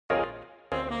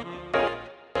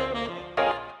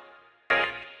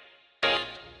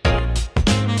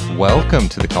Welcome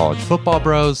to the College Football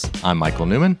Bros. I'm Michael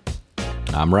Newman.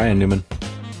 I'm Ryan Newman.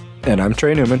 And I'm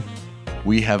Trey Newman.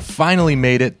 We have finally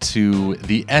made it to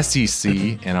the SEC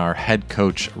in our head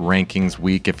coach rankings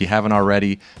week. If you haven't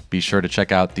already, be sure to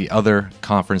check out the other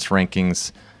conference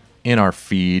rankings in our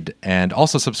feed and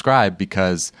also subscribe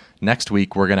because next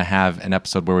week we're going to have an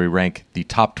episode where we rank the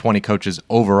top 20 coaches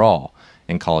overall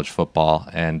in college football,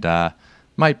 and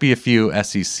might be a few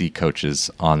SEC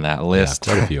coaches on that list.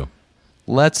 Yeah, quite a few.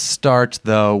 Let's start,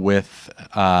 though, with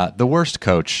the worst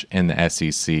coach in the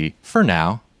SEC for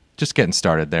now. Just getting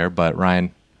started there, but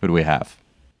Ryan, who do we have?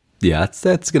 Yeah,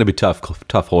 that's going to be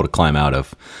tough hole to climb out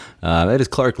of. That is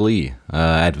Clark Lee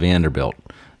at Vanderbilt.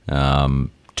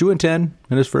 2-10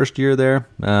 in his first year there.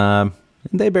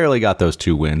 They barely got those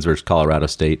 2 wins versus Colorado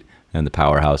State and the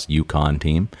powerhouse UConn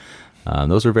team.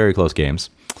 Those are very close games.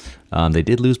 They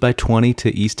did lose by 20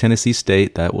 to East Tennessee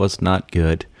State. That was not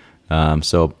good.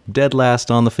 So dead last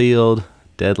on the field,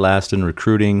 dead last in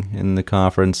recruiting in the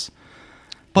conference.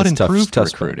 But it's improved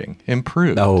tough recruiting.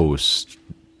 Improved. No,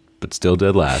 but still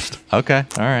dead last. Okay,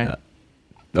 all right.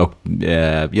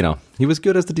 He was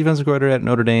good as the defensive coordinator at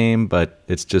Notre Dame, but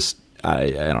it's just, I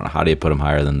don't know, how do you put him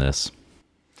higher than this?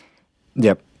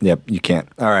 Yep, you can't.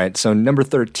 All right, so number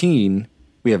 13,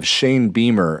 we have Shane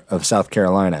Beamer of South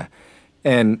Carolina.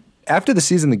 And after the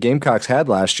season the Gamecocks had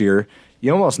last year,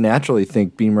 you almost naturally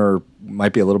think Beamer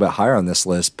might be a little bit higher on this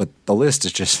list, but the list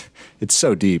is just, it's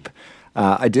so deep.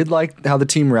 I did like how the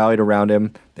team rallied around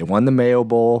him. They won the Mayo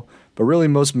Bowl, but really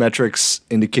most metrics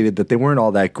indicated that they weren't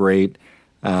all that great.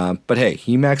 But hey,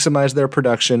 he maximized their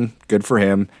production. Good for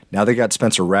him. Now they got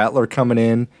Spencer Rattler coming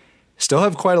in. Still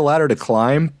have quite a ladder to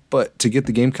climb, but to get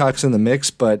the Gamecocks in the mix.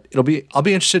 But I'll be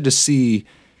interested to see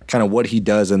kind of what he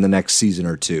does in the next season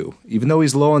or two. Even though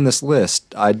he's low on this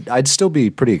list, I'd still be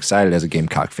pretty excited as a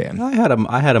Gamecock fan. I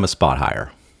had him a spot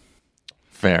higher.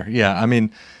 Fair. Yeah, I mean,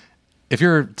 if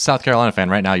you're a South Carolina fan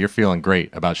right now, you're feeling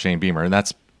great about Shane Beamer, and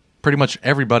that's pretty much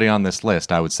everybody on this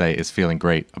list, I would say, is feeling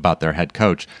great about their head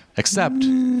coach, except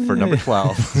for number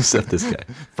 12. Except this guy.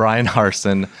 Brian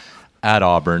Harsin at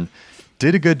Auburn.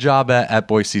 Did a good job at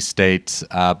Boise State,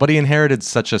 but he inherited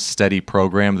such a steady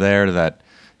program there that,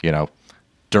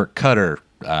 Dirk Cutter,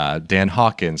 Dan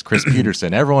Hawkins, Chris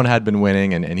Peterson, everyone had been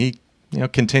winning, and he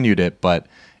continued it, but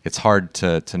it's hard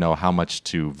to know how much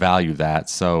to value that.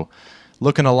 So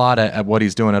looking a lot at what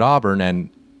he's doing at Auburn, and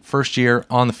first year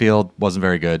on the field wasn't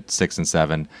very good,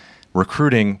 6-7.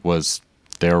 Recruiting was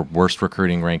their worst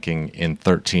recruiting ranking in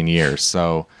 13 years.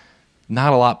 So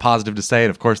not a lot positive to say. And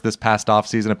of course, this past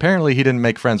offseason, apparently he didn't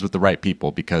make friends with the right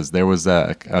people because there was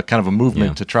a kind of a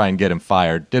movement to try and get him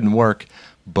fired. Didn't work,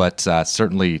 but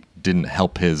certainly didn't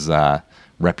help his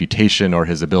reputation or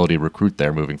his ability to recruit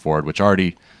there moving forward, which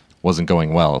already wasn't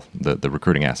going well, the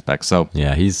recruiting aspect. So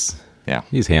he's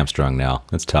hamstrung now.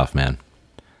 That's tough, man.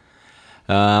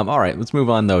 All right, let's move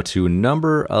on, though, to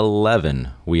number 11.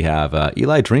 We have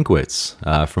Eli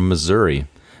Drinkwitz from Missouri.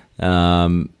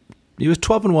 He was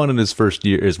 12-1 in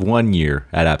his 1 year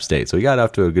at App State, so he got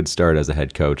off to a good start as a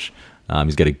head coach.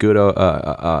 He's got a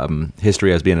good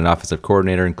history as being an offensive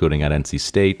coordinator, including at NC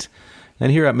State.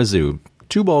 And here at Mizzou,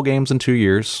 2 bowl games in 2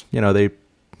 years. They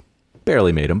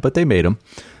barely made him, but they made him.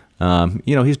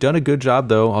 He's done a good job,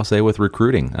 though, I'll say, with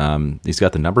recruiting. He's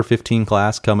got the number 15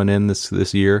 class coming in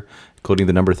this year, including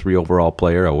the number 3 overall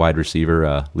player, a wide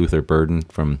receiver, Luther Burden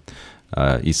from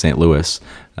East St. Louis.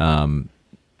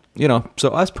 So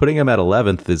us putting him at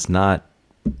 11th is not,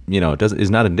 is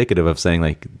not indicative of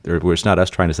saying or it's not us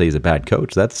trying to say he's a bad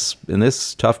coach. That's, in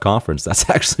this tough conference, that's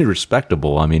actually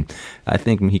respectable. I mean, I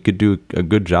think he could do a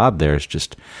good job there. It's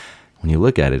just, when you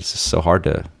look at it, it's just so hard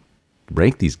to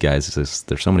rank these guys.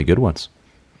 There's so many good ones.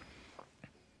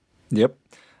 Yep.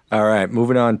 All right,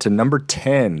 moving on to number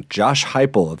 10, Josh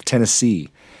Heupel of Tennessee.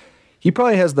 He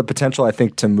probably has the potential, I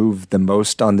think, to move the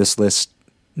most on this list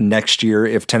next year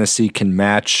if Tennessee can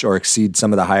match or exceed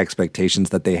some of the high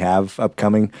expectations that they have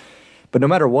upcoming. But no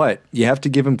matter what, you have to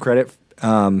give him credit.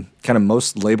 Kind of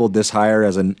most labeled this hire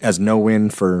as no win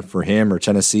for him or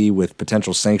Tennessee with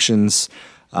potential sanctions,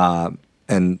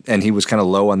 and he was kind of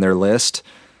low on their list.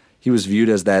 He was viewed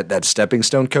as that stepping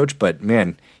stone coach, but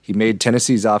man, he made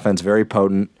Tennessee's offense very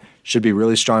potent. Should be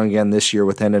really strong again this year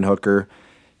with Hendon Hooker.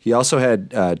 He also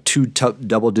had 2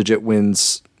 double-digit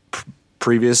wins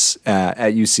previous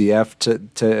at UCF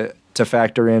to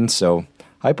factor in. So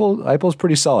Heupel's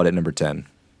pretty solid at number 10.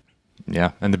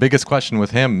 Yeah, and the biggest question with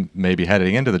him maybe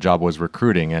heading into the job was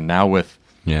recruiting, and now with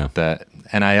the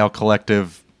NIL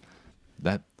collective,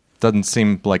 that doesn't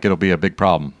seem like it'll be a big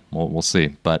problem. We'll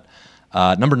see. But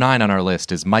number 9 on our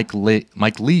list is Mike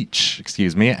Leach,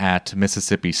 at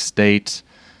Mississippi State.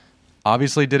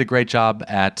 obviously did a great job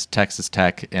at Texas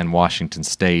Tech and Washington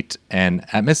State. And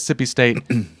at Mississippi State,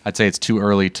 I'd say it's too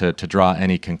early to draw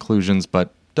any conclusions,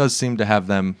 but does seem to have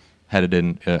them headed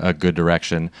in a good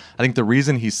direction. I think the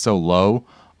reason he's so low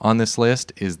on this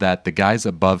list is that the guys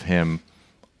above him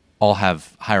all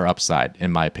have higher upside,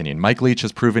 in my opinion. Mike Leach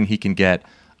has proven he can get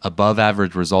above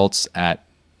average results at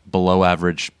below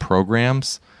average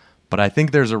programs, but I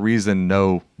think there's a reason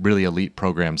no really elite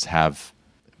programs have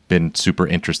been super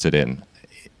interested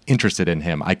in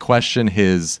him. I question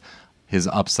his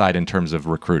upside in terms of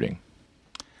recruiting.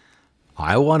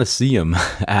 I want to see him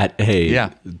at a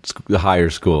higher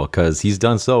school because he's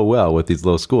done so well with these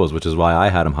low schools, which is why I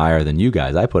had him higher than you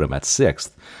guys. I put him at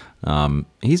 6th.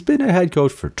 He's been a head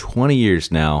coach for 20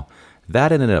 years now.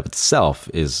 That in and of itself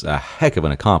is a heck of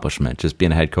an accomplishment, just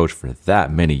being a head coach for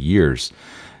that many years.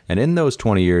 And in those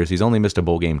 20 years, he's only missed a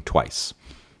bowl game twice.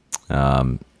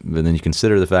 And then you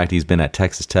consider the fact he's been at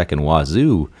Texas Tech and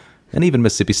Wazoo and even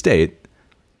Mississippi State.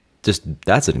 Just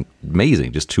that's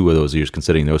amazing. Just 2 of those years,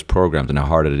 considering those programs and how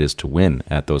hard it is to win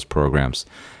at those programs.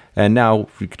 And now,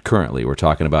 currently, we're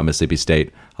talking about Mississippi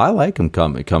State. I like him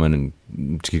coming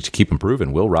and to keep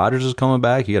improving. Will Rogers is coming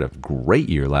back. He had a great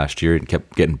year last year and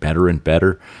kept getting better and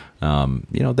better.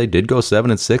 They did go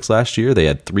 7-6 last year. They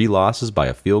had 3 losses by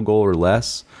a field goal or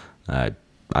less.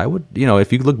 I would,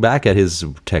 if you look back at his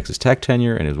Texas Tech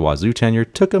tenure and his Wazoo tenure,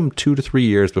 it took him 2 to 3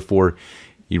 years before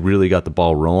he really got the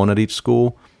ball rolling at each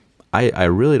school. I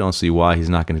really don't see why he's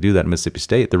not going to do that in Mississippi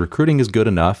State. The recruiting is good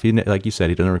enough. Like you said,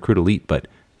 he doesn't recruit elite, but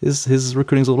his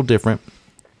recruiting is a little different.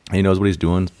 He knows what he's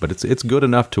doing, but it's good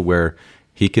enough to where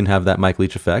he can have that Mike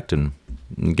Leach effect and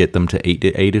get them to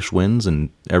 8-ish wins, and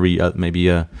every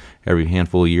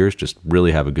handful of years just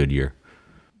really have a good year.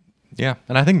 Yeah,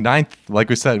 and I think 9th, like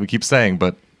we said, we keep saying,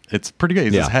 but it's pretty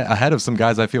good. He's ahead of some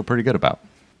guys I feel pretty good about.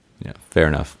 Yeah, fair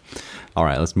enough. All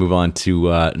right, let's move on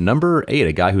to number 8,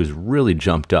 a guy who's really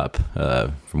jumped up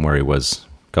from where he was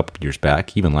a couple of years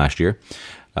back, even last year.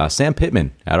 Sam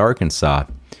Pittman at Arkansas.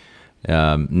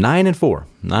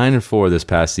 9-4 this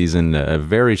past season, a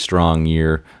very strong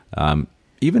year.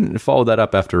 Even followed that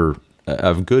up after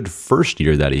a good first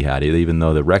year that he had, even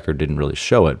though the record didn't really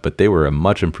show it. But they were a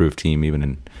much improved team even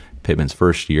in Pittman's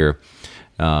first year.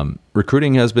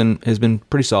 Recruiting has been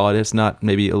pretty solid. It's not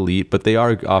maybe elite, but they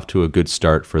are off to a good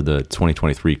start for the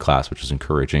 2023 class, which is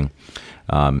encouraging.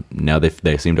 Now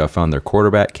they seem to have found their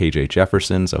quarterback, KJ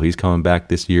Jefferson, so he's coming back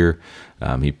this year.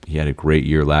 He had a great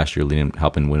year last year,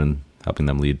 helping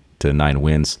them lead to 9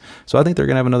 wins. So I think they're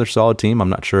going to have another solid team. I'm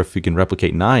not sure if he can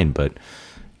replicate 9, but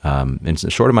in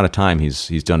a short amount of time,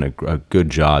 he's done a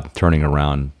good job turning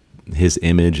around his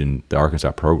image and the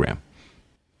Arkansas program.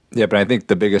 Yeah, but I think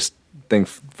the biggest thing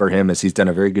for him is he's done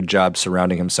a very good job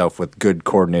surrounding himself with good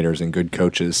coordinators and good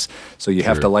coaches. So you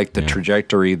have to like the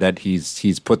trajectory that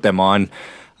he's put them on,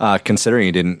 considering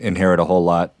he didn't inherit a whole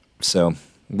lot. So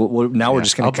we're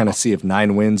just going to kind of see if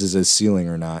 9 wins is his ceiling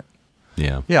or not.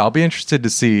 Yeah. Yeah, I'll be interested to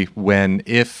see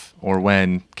if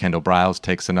Kendall Briles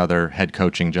takes another head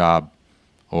coaching job.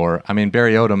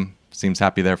 Barry Odom seems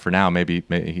happy there for now. Maybe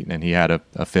and he had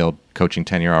a failed coaching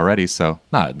tenure already, so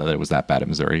not that it was that bad at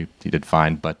Missouri. He did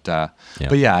fine, but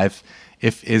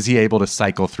if is he able to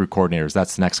cycle through coordinators?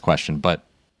 That's the next question, but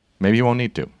maybe he won't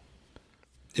need to.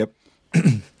 Yep.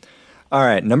 All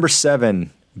right, number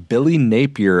 7, Billy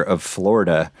Napier of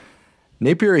Florida.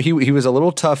 Napier, he was a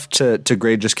little tough to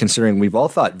grade, just considering we've all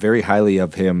thought very highly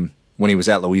of him when he was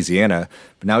at Louisiana,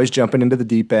 but now he's jumping into the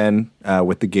deep end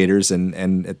with the Gators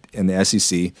and the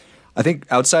SEC. I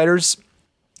think outsiders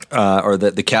or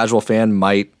the casual fan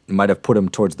might have put him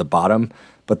towards the bottom,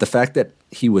 but the fact that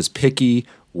he was picky,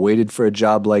 waited for a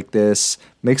job like this,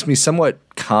 makes me somewhat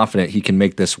confident he can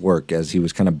make this work, as he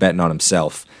was kind of betting on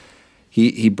himself.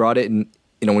 He brought it in,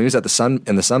 when he was at the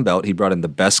Sun Belt, he brought in the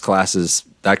best classes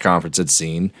that conference had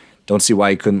seen. Don't see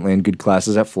why he couldn't land good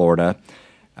classes at Florida,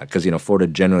 because Florida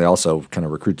generally also kind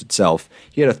of recruits itself.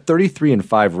 He had a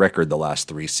 33-5 record the last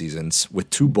 3 seasons with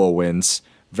 2 bowl wins.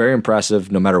 Very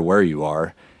impressive, no matter where you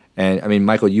are. And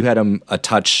Michael, you had him a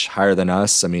touch higher than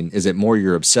us. Is it more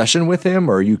your obsession with him,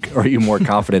 or are you more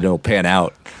confident it'll pan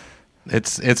out?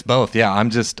 It's both. Yeah,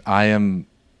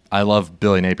 I love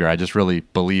Billy Napier. I just really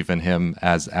believe in him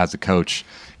as a coach,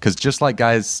 because just like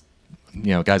guys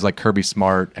like Kirby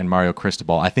Smart and Mario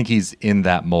Cristobal, I think he's in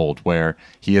that mold where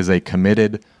he is a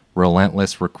committed,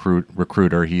 relentless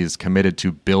recruiter. He's committed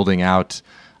to building out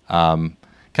kind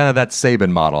of that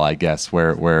Saban model, I guess,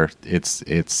 where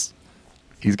it's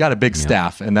he's got a big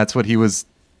staff, and that's what he was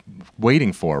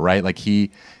waiting for, right? Like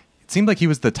it's seemed like he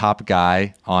was the top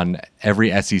guy on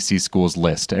every SEC school's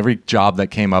list. Every job that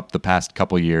came up the past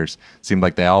couple years seemed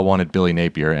like they all wanted Billy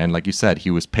Napier. And like you said,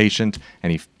 he was patient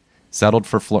and he settled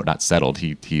for Florida. Not settled.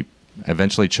 He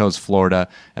eventually chose Florida,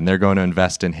 and they're going to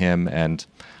invest in him. And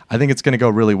I think it's going to go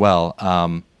really well.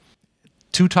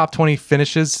 2 top 20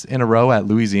 finishes in a row at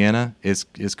Louisiana is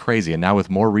crazy. And now with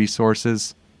more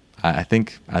resources, I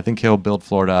think he'll build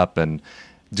Florida up and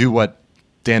do what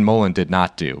Dan Mullen did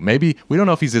not do. Maybe we don't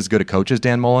know if he's as good a coach as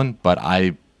Dan Mullen, but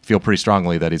I feel pretty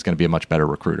strongly that he's going to be a much better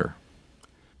recruiter.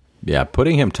 Yeah,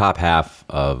 putting him top half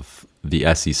of the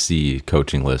SEC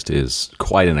coaching list is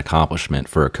quite an accomplishment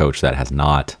for a coach that has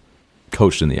not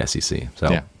coached in the SEC.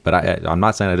 So, yeah. But I'm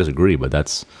not saying I disagree, but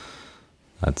that's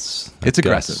it's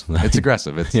aggressive. It's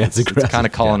aggressive. It's aggressive. It's kind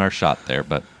of calling our shot there,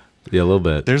 but yeah, a little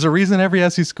bit. There's a reason every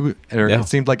SEC school, it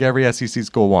seemed like every SEC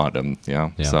school wanted him.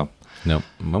 Yeah. So no,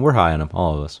 we're high on him,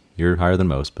 all of us. You're higher than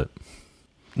most, but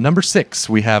number 6,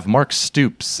 we have Mark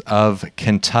Stoops of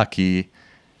Kentucky.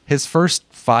 His first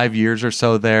 5 years or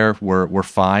so there were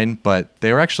fine, but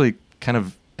they were actually kind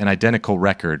of an identical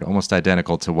record, almost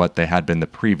identical to what they had been the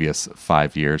previous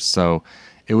 5 years. So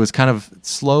it was kind of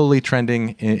slowly trending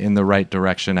in the right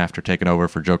direction after taking over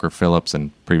for Joker Phillips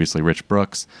and previously Rich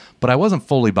Brooks. But I wasn't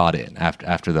fully bought in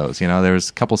after those. There was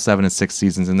a couple 7 and 6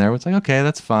 seasons in there. It's like, okay,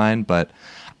 that's fine, but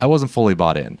I wasn't fully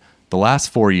bought in. The last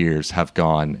 4 years have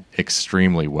gone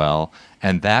extremely well.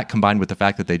 And that combined with the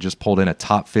fact that they just pulled in a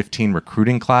top 15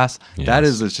 recruiting class, that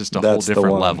is just a whole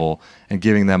different level and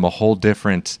giving them a whole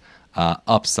different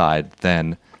upside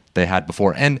than they had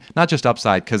before. And not just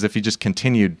upside, because if he just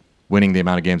continued winning the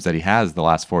amount of games that he has the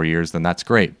last 4 years, then that's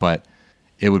great. But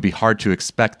it would be hard to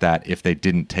expect that if they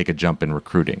didn't take a jump in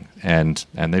recruiting. And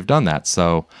they've done that.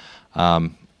 So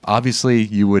obviously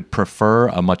you would prefer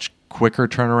a much quicker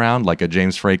turnaround, like a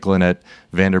James Franklin at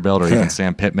Vanderbilt or even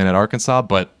Sam Pittman at Arkansas.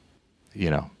 But,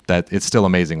 that it's still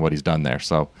amazing what he's done there.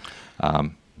 So, I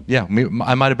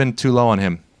might have been too low on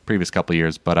him previous couple of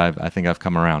years, but I think I've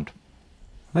come around.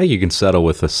 I think you can settle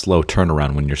with a slow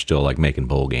turnaround when you're still like making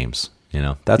bowl games.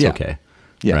 That's okay.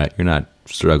 Yeah. Right? You're not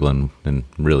struggling and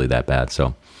really that bad.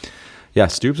 So, yeah,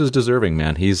 Stoops is deserving,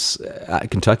 man. He's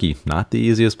at Kentucky, not the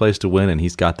easiest place to win, and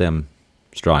he's got them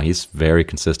strong. He's very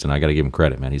consistent. I got to give him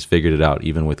credit, man. He's figured it out,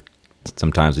 even with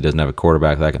sometimes he doesn't have a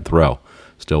quarterback that can throw,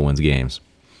 still wins games.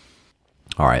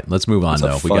 All right, let's move on,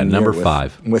 though. We got number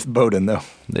 5. With Bowden, though.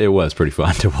 It was pretty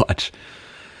fun to watch.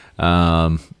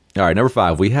 All right, number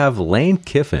 5, we have Lane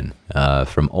Kiffin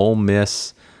from Ole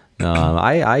Miss.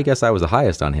 I guess I was the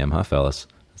highest on him, huh, fellas?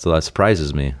 So that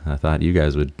surprises me. I thought you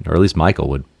guys would, or at least Michael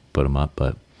would put him up,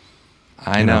 but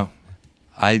I know.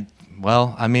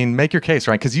 Make your case,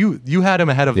 right? Because you had him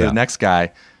ahead of the next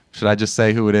guy. Should I just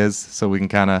say who it is so we can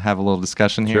kind of have a little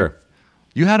discussion here? Sure.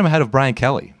 You had him ahead of Brian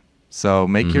Kelly, so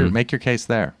make your case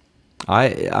there.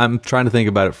 I'm trying to think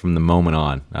about it from the moment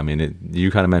on. I mean,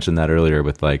 you kind of mentioned that earlier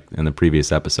with like in the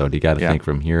previous episode. You got to think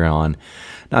from here on.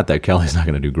 Not that Kelly's not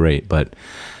going to do great, but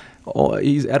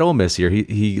he's at Ole Miss here.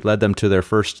 He led them to their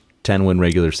first 10-win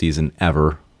regular season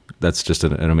ever. That's just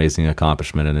an amazing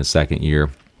accomplishment in his second year.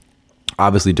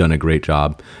 Obviously done a great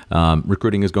job.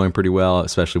 Recruiting is going pretty well,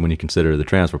 especially when you consider the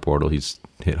transfer portal. He's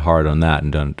hit hard on that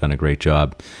and done a great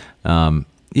job.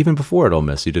 Even before at Ole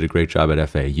Miss, he did a great job at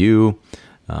FAU.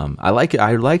 I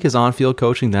like his on-field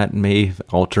coaching. That may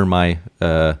alter my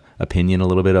opinion a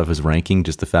little bit of his ranking,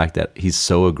 just the fact that he's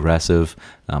so aggressive.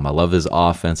 I love his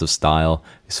offensive style.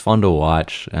 He's fun to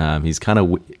watch. He's kind of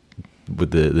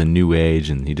with the new age,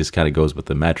 and he just kind of goes with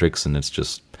the metrics, and it's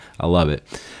just, I love it.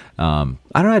 I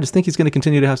don't know. I just think he's going to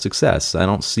continue to have success. I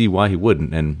don't see why he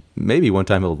wouldn't. And maybe one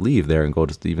time he'll leave there and go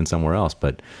to even somewhere else.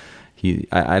 But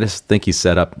I just think he's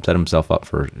set himself up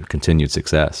for continued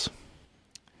success.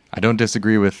 I don't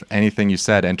disagree with anything you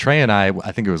said. And Trey and I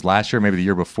think it was last year, maybe the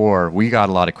year before, we got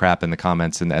a lot of crap in the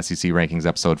comments in the SEC rankings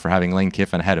episode for having Lane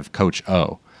Kiffin ahead of Coach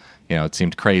O. It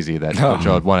seemed crazy that Coach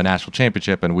O had won a national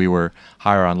championship and we were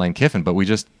higher on Lane Kiffin, but we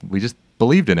just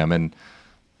believed in him, and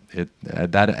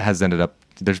that has ended up.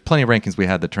 There's plenty of rankings we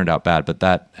had that turned out bad, but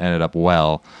that ended up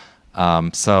well.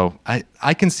 So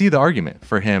I can see the argument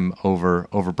for him over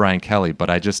Brian Kelly, but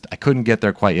I couldn't get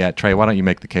there quite yet. Trey, why don't you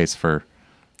make the case for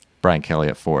Brian Kelly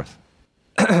at 4th?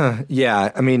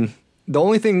 Yeah, I mean, the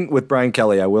only thing with Brian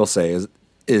Kelly I will say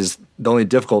is the only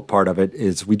difficult part of it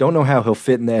is we don't know how he'll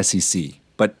fit in the SEC.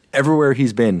 But everywhere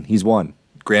he's been, he's won.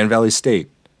 Grand Valley State,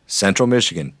 Central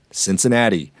Michigan,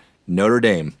 Cincinnati, Notre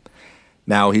Dame.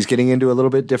 Now he's getting into a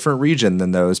little bit different region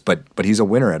than those, but he's a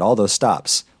winner at all those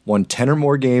stops. Won 10 or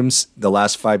more games the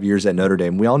last 5 years at Notre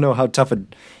Dame. We all know how tough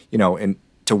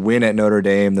to win at Notre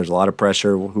Dame. There's a lot of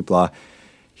pressure, hoopla.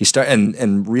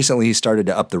 And recently he started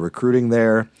to up the recruiting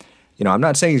there. You know, I'm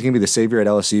not saying he's going to be the savior at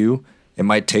LSU. It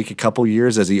might take a couple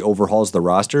years as he overhauls the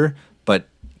roster, but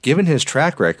given his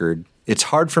track record, it's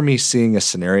hard for me seeing a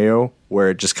scenario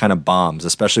where it just kind of bombs,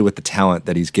 especially with the talent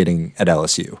that he's getting at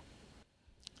LSU.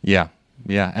 Yeah.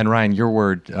 Yeah. And Ryan, your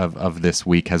word of this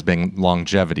week has been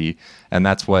longevity. And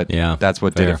that's what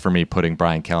did it for me, putting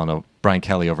Brian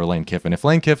Kelly over Lane Kiffin. If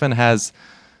Lane Kiffin has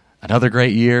another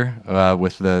great year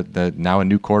with the now a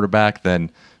new quarterback,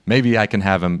 then maybe I can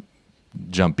have him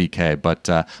jump BK. But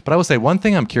I will say one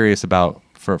thing I'm curious about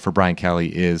for Brian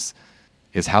Kelly is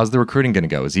how's the recruiting going to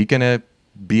go? Is he going to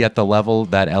be at the level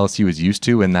that LSU is used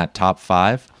to in that top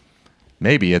 5?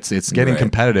 Maybe it's getting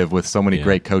competitive with so many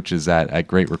great coaches at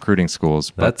great recruiting schools.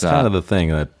 But that's kind of the thing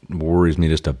that worries me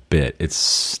just a bit.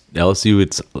 It's LSU.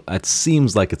 It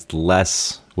seems like it's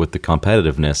less with the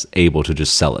competitiveness able to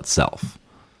just sell itself.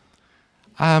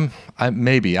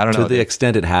 Maybe I don't know to the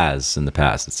extent it has in the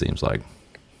past. It seems like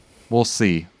we'll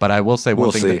see. But I will say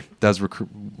one thing that does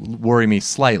worry me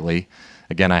slightly.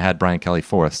 Again, I had Brian Kelly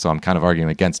 4th, so I'm kind of arguing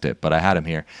against it, but I had him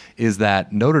here, is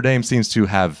that Notre Dame seems to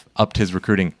have upped his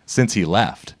recruiting since he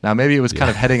left. Now, maybe it was kind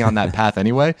of heading on that path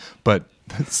anyway, but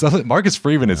Marcus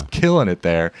Freeman is killing it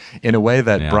there in a way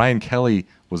that Brian Kelly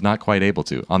was not quite able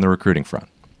to on the recruiting front.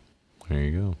 There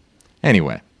you go.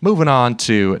 Anyway, moving on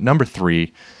to number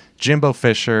 3, Jimbo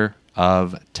Fisher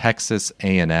of Texas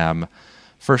A&M.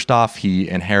 First off, he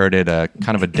inherited a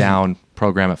kind of a down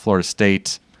program at Florida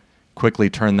State, quickly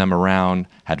turned them around,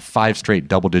 had 5 straight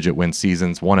double-digit win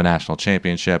seasons, won a national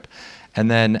championship, and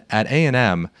then at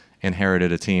A&M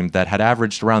inherited a team that had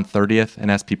averaged around 30th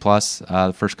in SP Plus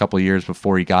the first couple of years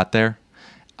before he got there.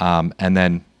 And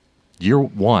then year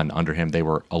 1 under him, they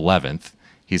were 11th.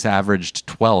 He's averaged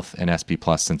 12th in SP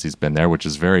Plus since he's been there, which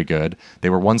is very good. They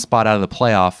were 1 spot out of the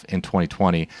playoff in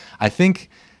 2020. I think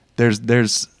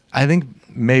I think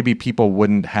maybe people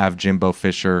wouldn't have Jimbo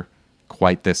Fisher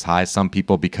quite this high. Some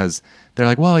people, because they're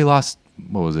like, well, he lost,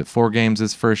 4 games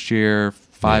his first year,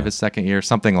 5 his second year,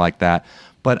 something like that.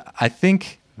 But I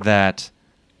think that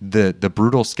the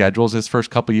brutal schedules his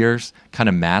first couple years kind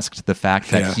of masked the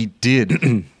fact that he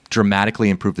did dramatically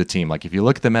improve the team. Like if you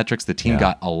look at the metrics, the team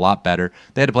got a lot better.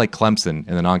 They had to play Clemson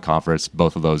in the non-conference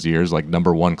both of those years, like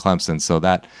number 1 Clemson. So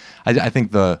that I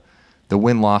think the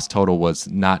win-loss total was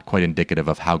not quite indicative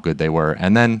of how good they were.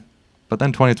 But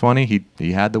then 2020,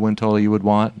 he had the win total you would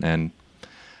want, and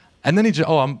then he just,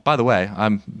 by the way,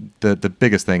 I'm the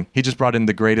biggest thing. He just brought in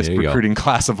the greatest recruiting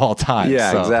class of all time.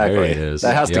 Yeah, so. exactly. There it is.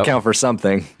 That has to count for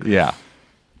something. Yeah,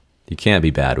 you can't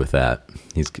be bad with that.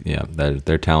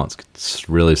 Their talent's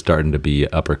really starting to be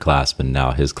upperclassmen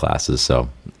now. His classes, so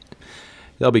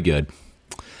they'll be good.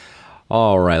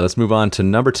 All right, let's move on to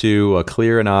number 2, a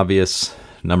clear and obvious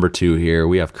number 2 here.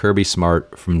 We have Kirby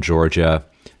Smart from Georgia.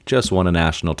 Just won a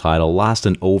national title, lost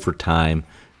in overtime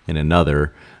in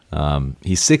another.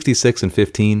 He's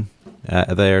 66-15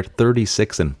 there,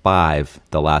 36-5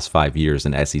 the last 5 years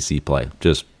in SEC play.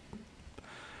 Just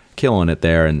killing it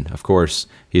there. And of course,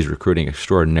 he's recruiting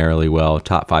extraordinarily well.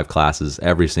 Top 5 classes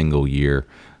every single year.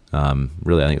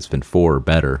 Really, I think it's been 4 or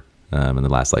better in the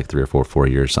last 3 or 4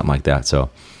 years, something like that.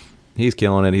 So he's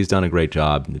killing it. He's done a great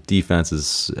job. The defense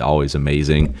is always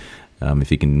amazing. If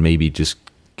he can maybe just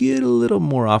get a little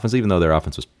more offense, even though their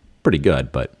offense was pretty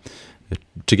good, but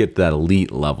to get to that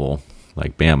elite level,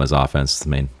 like Bama's offense,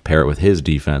 pair it with his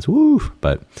defense, woo!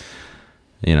 But,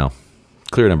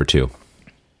 clear number 2.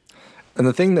 And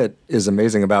the thing that is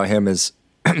amazing about him is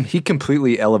he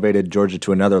completely elevated Georgia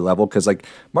to another level because,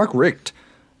 Mark Richt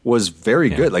was very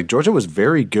good. Georgia was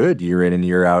very good year in and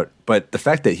year out, but the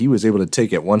fact that he was able to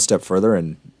take it one step further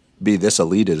and be this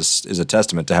elite is a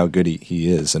testament to how good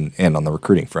he is and on the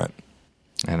recruiting front.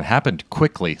 And it happened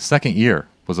quickly. Second year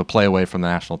was a play away from the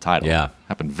national title. Yeah.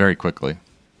 Happened very quickly.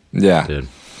 Yeah. Dude.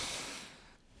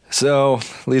 So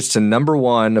leads to number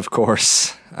 1, of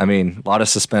course. A lot of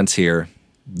suspense here.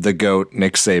 The GOAT,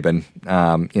 Nick Saban.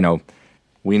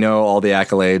 We know all the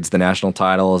accolades, the national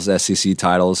titles, SEC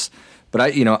titles. But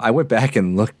I went back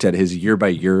and looked at his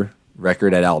year-by-year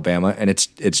record at Alabama, and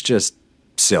it's just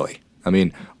silly.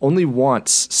 Only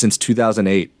once since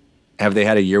 2008 have they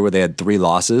had a year where they had 3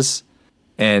 losses.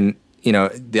 And,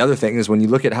 the other thing is when you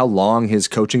look at how long his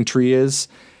coaching tree is,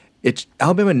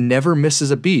 Alabama never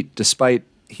misses a beat, despite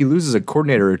he loses a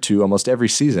coordinator or 2 almost every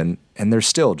season, and they're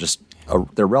still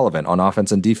they're relevant on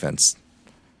offense and defense.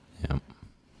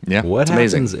 Yeah. What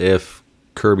happens if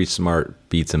Kirby Smart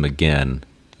beats him again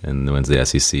and wins the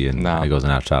SEC and he goes an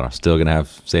national title? Still going to have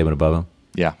Saban above him?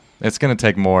 Yeah. It's going to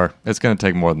take more. It's going to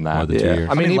take more than that. More than 2 years.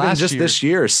 I mean, even last just year, this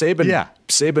year,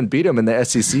 Saban beat him in the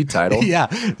SEC title. yeah.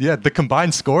 The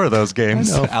combined score of those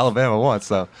games, Alabama won.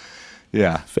 So,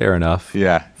 yeah. Fair enough.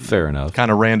 Yeah. Fair enough. Kind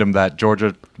of random that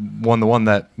Georgia won the one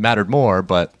that mattered more,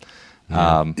 but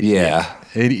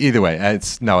either way,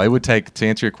 it would take, to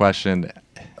answer your question,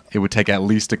 it would take at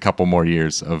least a couple more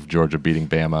years of Georgia beating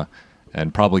Bama,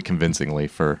 and probably convincingly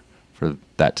for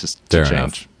that to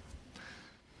change.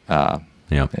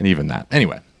 And even that.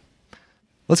 Anyway,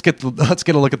 let's get a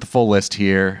look at the full list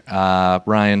here.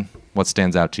 Ryan, what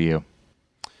stands out to you?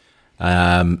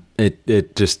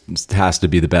 It just has to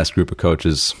be the best group of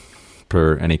coaches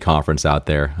per any conference out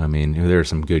there. I mean, there are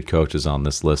some good coaches on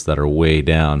this list that are way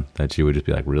down that you would just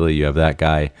be like, really? You have that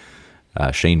guy,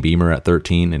 Shane Beamer at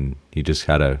 13, and he just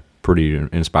had a pretty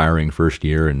inspiring first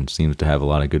year and seems to have a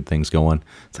lot of good things going.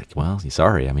 It's like, well,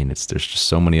 sorry. I mean, there's just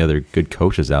so many other good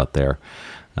coaches out there.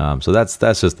 So that's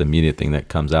just the immediate thing that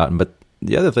comes out. But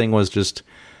the other thing was just,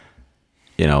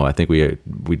 I think we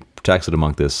texted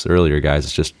among this earlier, guys.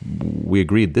 It's just, we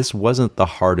agreed this wasn't the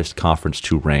hardest conference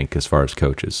to rank as far as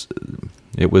coaches.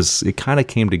 It kind of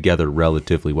came together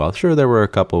relatively well. Sure, there were a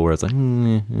couple where it's like,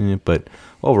 but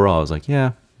overall, I was like,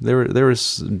 yeah, there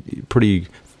was pretty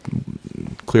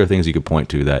clear things you could point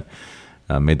to that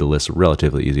made the list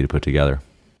relatively easy to put together.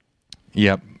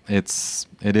 Yep.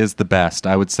 It is the best.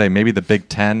 I would say maybe the Big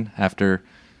Ten, after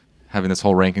having this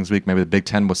whole rankings week, maybe the Big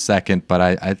Ten was second, but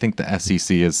I think the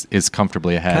SEC is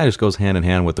comfortably ahead. Kind of just goes hand in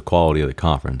hand with the quality of the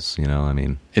conference, I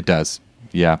mean. It does,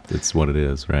 yeah. It's what it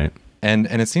is, right? And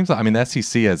it seems like, I mean, the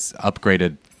SEC has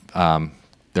upgraded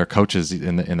their coaches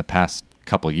in the past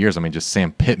couple of years. I mean, just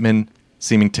Sam Pittman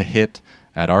seeming to hit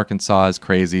at Arkansas is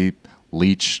crazy.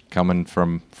 Leach coming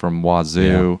from Wazoo.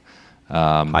 Yeah.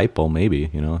 Heupel, maybe,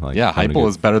 Heupel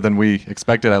is better than we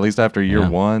expected, at least after year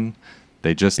one.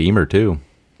 They just Beamer too.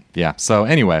 Yeah. So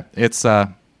anyway, it's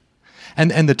and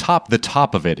the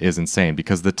top of it is insane,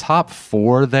 because the top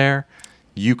four there,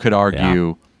 you could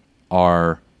argue,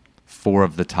 are four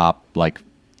of the top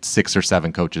 6 or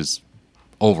 7 coaches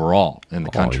overall in the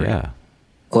country. Yeah.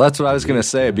 Well, that's what I was going to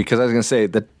say, because I was going to say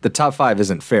that the top 5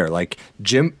 isn't fair. Like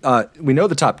Jim, we know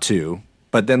the top 2,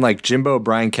 but then Jimbo,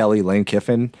 Brian Kelly, Lane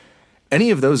Kiffin, any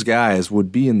of those guys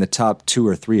would be in the top 2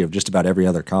 or 3 of just about every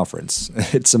other conference.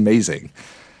 It's amazing.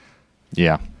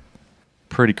 Yeah.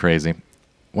 Pretty crazy.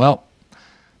 Well,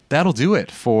 that'll do it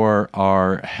for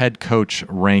our head coach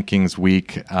rankings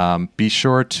week. Be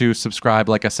sure to subscribe,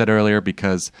 like I said earlier,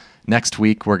 because next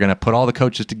week we're going to put all the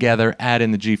coaches together, add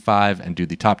in the G5, and do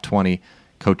the top 20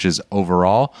 coaches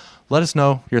overall. Let us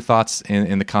know your thoughts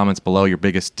in the comments below, your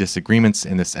biggest disagreements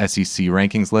in this SEC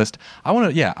rankings list.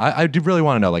 I do really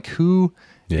want to know, who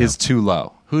is too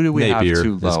low? Who do we Napier have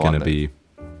too low? Is going to be.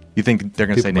 You think they're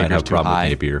going to say Napier's too high?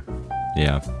 Napier.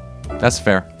 Yeah. That's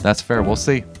fair. We'll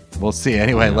see.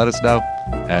 Anyway, let us know,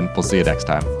 and we'll see you next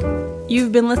time.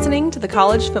 You've been listening to the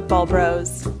College Football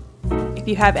Bros. If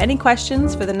you have any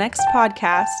questions for the next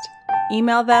podcast,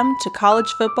 email them to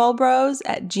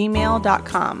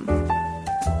collegefootballbros@gmail.com.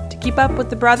 To keep up with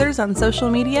the brothers on social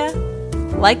media,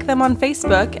 like them on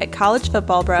Facebook at College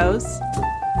Football Bros,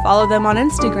 follow them on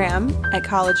Instagram at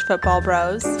College Football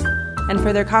Bros, and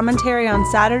for their commentary on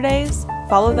Saturdays,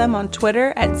 follow them on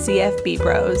Twitter at CFB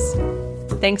Bros.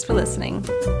 Thanks for listening.